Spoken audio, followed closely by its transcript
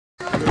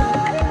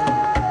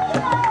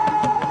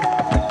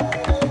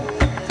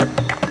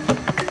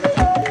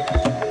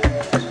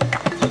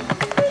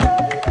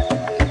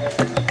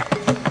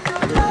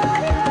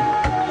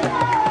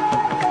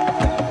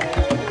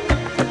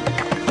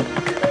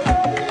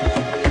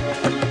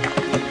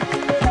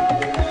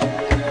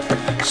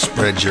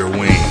Spread your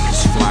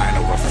wings, flying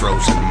over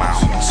frozen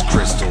mountains,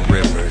 crystal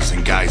rivers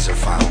and geyser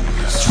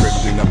fountains.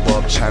 Drifting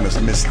above China's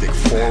mystic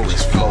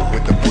forest, float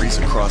with the breeze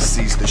across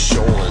seas to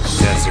shores.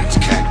 Deserts,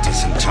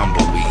 cactus and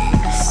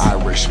tumbleweeds,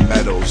 Irish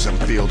meadows and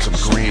fields of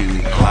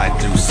green. glide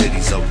through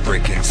cities of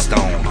brick and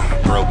stone,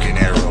 broken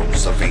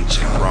arrows of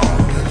ancient Rome.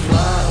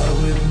 Fly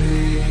with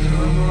me,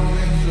 come on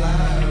and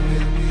fly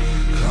with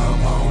me.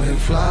 Come on and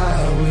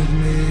fly with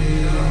me.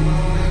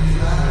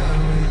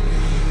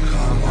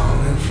 Come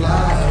on and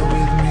fly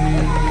with me.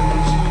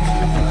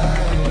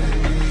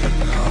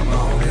 Come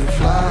on and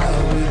fly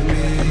with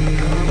me.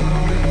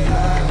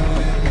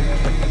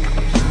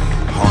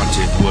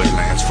 Haunted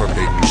woodlands,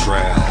 forbidden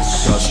trails,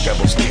 Dust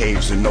devils,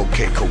 caves, and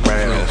OK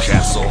corrals.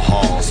 castle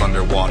halls,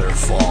 underwater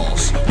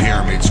falls,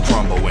 pyramids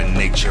crumble when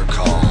nature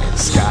calls.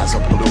 Skies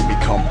of blue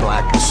become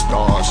black as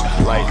stars.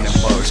 Lightning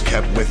bugs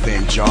kept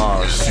within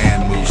jars.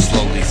 Sand moves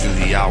slowly through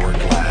the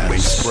hourglass.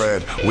 Wings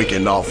spread, we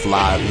can all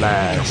fly at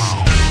last.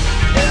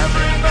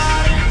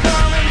 Everybody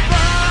come and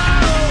fly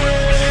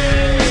away.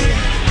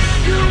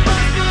 You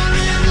must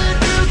believe that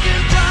you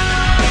can fly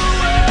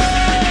away.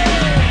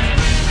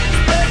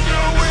 Spread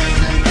your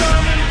wings and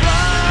come and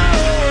fly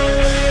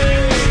away.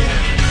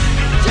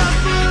 Just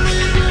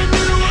believe that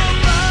you will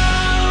fly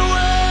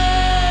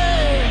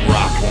away.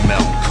 Rock will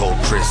melt, cold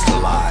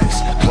crystallize,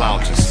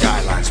 clouds and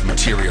skylines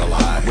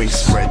materialize. Wings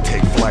spread,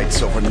 take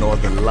flights over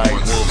northern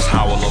lights. Wolves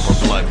howl over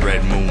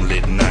blood-red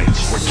moonlit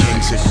nights. We're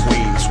kings and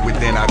queens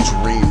within our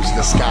dreams.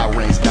 The sky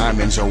rains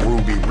diamonds or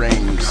ruby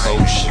rings.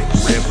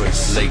 Oceans,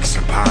 Rivers, lakes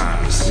and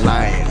ponds,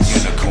 lions,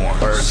 unicorns,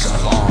 birds and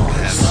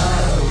fawns.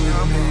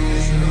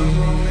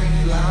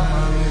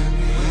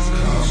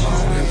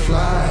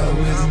 Fly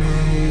with me,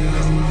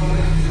 come on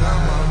and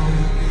fly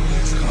with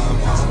me.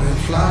 Come on and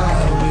fly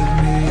with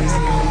me.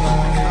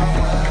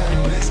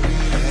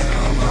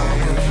 Come on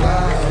and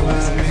fly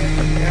with me.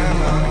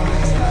 Come on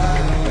and fly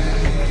with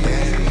me.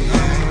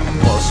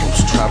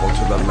 Muslims travel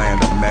to the land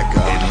of Mecca.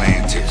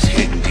 Atlantis,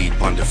 hidden deep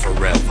under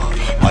forever.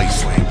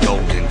 Iceland,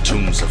 golden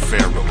tombs of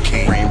pharaoh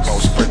kings.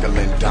 Rainbows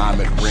sprinkling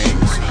diamond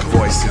rings.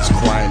 Voices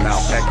crying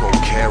out, echo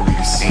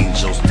carries.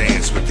 Angels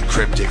dance with the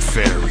cryptic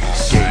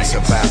fairies. Gates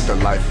of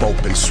afterlife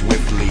open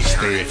swiftly.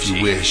 Stay if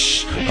you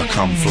wish, or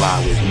come fly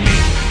with me.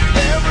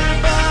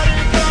 Everybody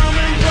come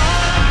and fly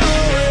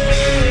away.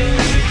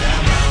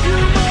 You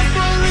must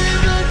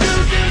believe that you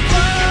can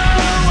fly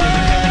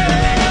away.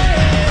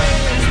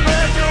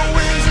 Spread your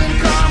wings and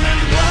come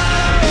and fly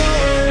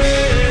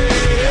away.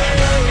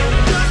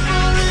 Just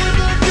believe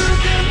that you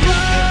can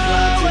fly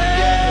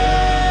away.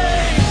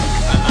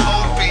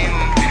 Open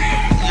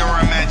your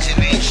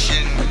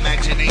imagination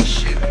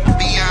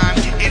beyond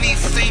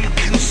anything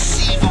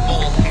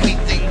conceivable.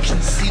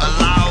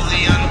 Allow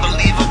the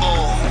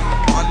unbelievable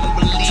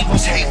to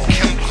take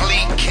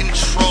complete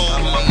control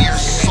of your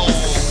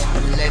soul.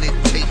 Let it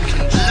take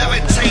control.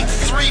 Levitate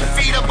 3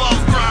 feet above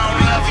ground,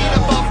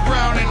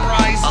 and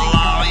rise.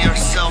 Allow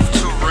yourself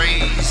to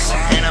raise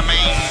and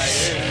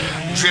amaze.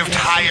 Drift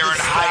higher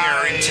and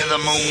higher into the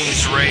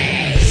moon's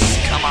rays.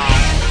 Come on.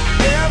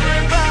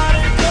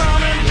 Everybody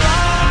come and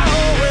fly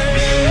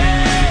away.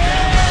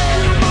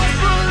 You must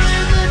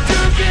believe that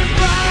you can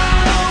fly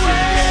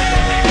away.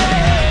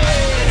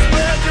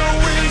 Spread your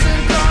wings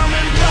and come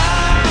and fly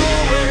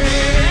away.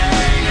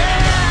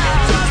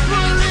 Just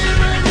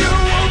believe and you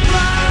will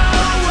fly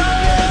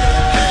away.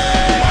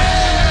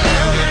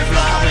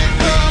 Everybody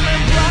come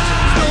and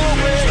fly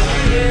away.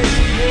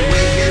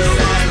 You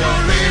must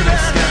believe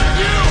it.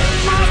 You must believe it.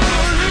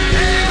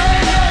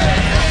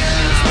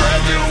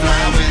 Spread your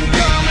wings and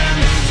come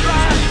and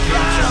fly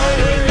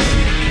away.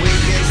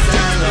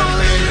 Just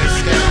believe it.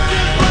 You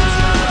can fly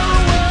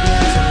away.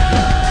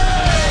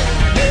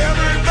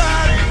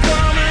 Everybody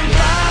come and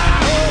fly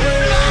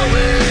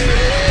away.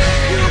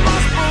 You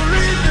must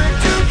believe that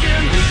you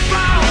can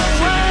fly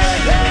away.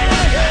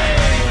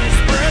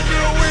 Spread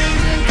your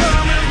wings and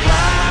come and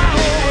fly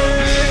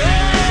away.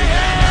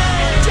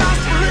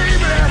 Just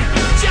believe it.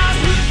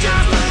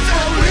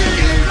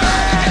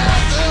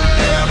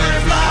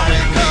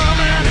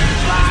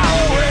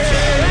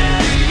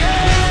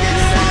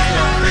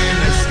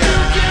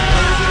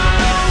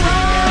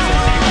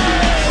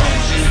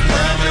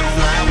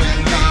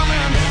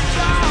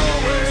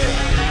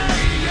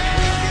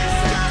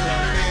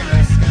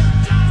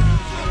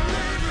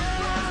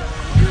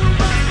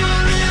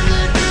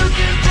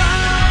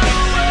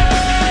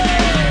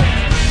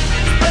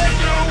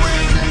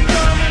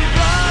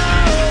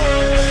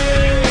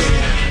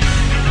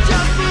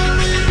 Just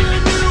believe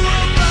it. Everybody come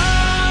and fly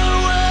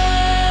away.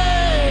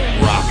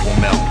 Rock will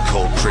melt,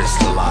 cold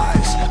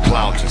crystallize,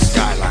 clouds and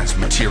skylines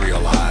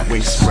materialize.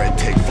 Wings spread,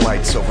 take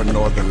flights over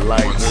northern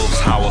lights. Wolves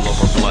howl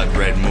over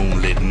blood-red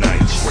moonlit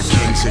nights. We're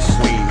kings and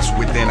queens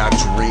within our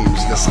dreams.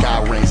 The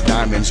sky rains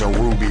diamonds or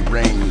ruby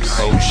rings.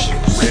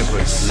 Oceans,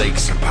 Rivers,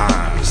 lakes and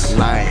ponds,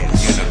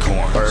 lions,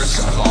 unicorns, birds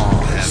and fawns.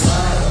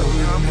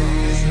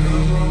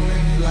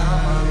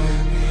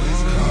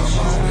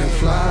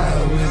 Fly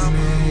with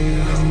me,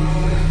 come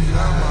on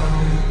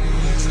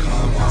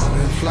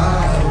and fly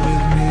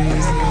with me.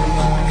 Come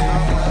on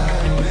and fly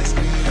with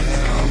me.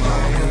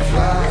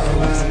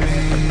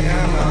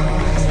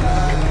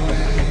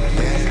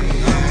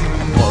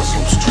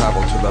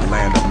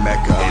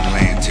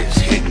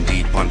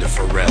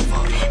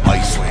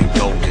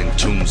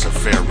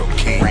 pharaoh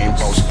kings.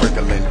 Rainbows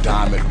sprinkling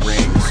diamond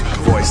rings,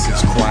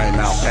 voices crying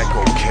out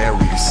echo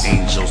carries.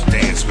 Angels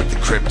dance with the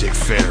cryptic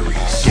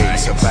fairies.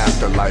 Gates of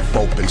afterlife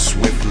open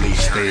swiftly.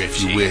 Stay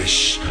if you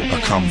wish, or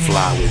come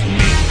fly with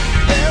me.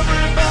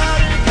 Everybody